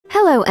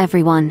Hello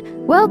everyone,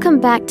 welcome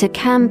back to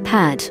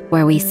CamPad,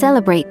 where we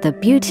celebrate the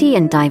beauty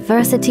and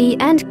diversity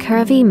and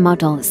curvy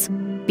models.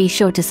 Be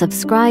sure to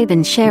subscribe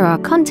and share our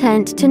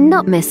content to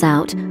not miss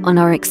out on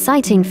our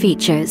exciting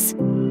features.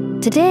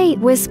 Today,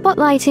 we're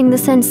spotlighting the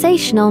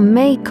sensational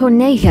Mei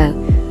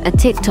Cornejo, a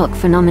TikTok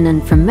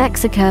phenomenon from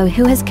Mexico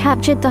who has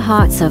captured the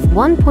hearts of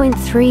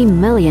 1.3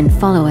 million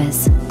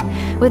followers.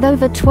 With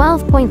over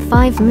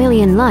 12.5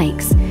 million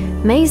likes,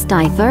 Mei's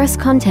diverse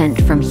content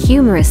from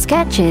humorous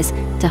sketches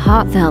to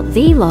heartfelt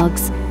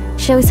vlogs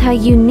shows her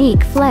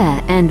unique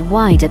flair and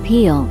wide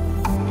appeal.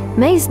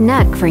 Mei's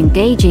knack for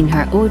engaging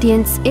her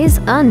audience is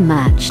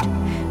unmatched.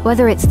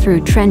 Whether it's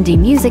through trendy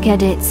music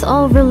edits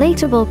or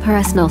relatable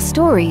personal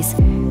stories,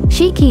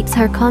 she keeps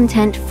her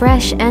content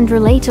fresh and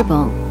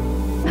relatable.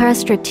 Her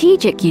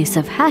strategic use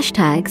of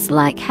hashtags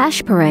like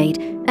 #parade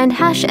and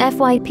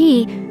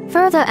 #FYP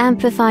further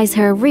amplifies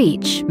her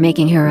reach,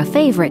 making her a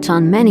favorite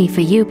on many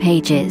For You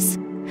pages.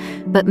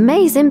 But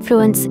Mei's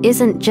influence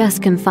isn't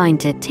just confined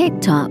to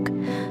TikTok.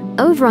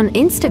 Over on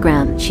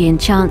Instagram, she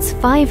enchants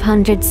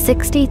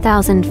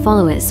 560,000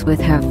 followers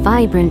with her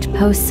vibrant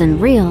posts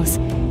and reels,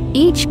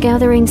 each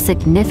gathering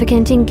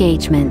significant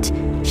engagement,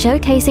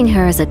 showcasing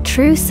her as a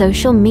true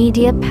social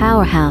media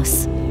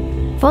powerhouse.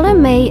 Follow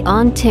Mei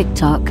on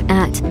TikTok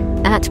at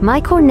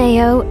Mei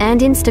Cornejo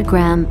and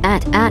Instagram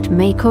at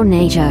Mei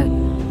Cornejo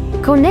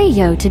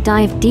to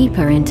dive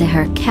deeper into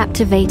her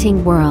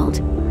captivating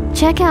world.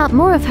 Check out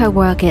more of her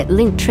work at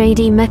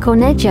Linktree Mei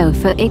Cornejo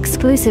for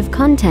exclusive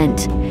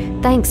content.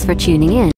 Thanks for tuning in.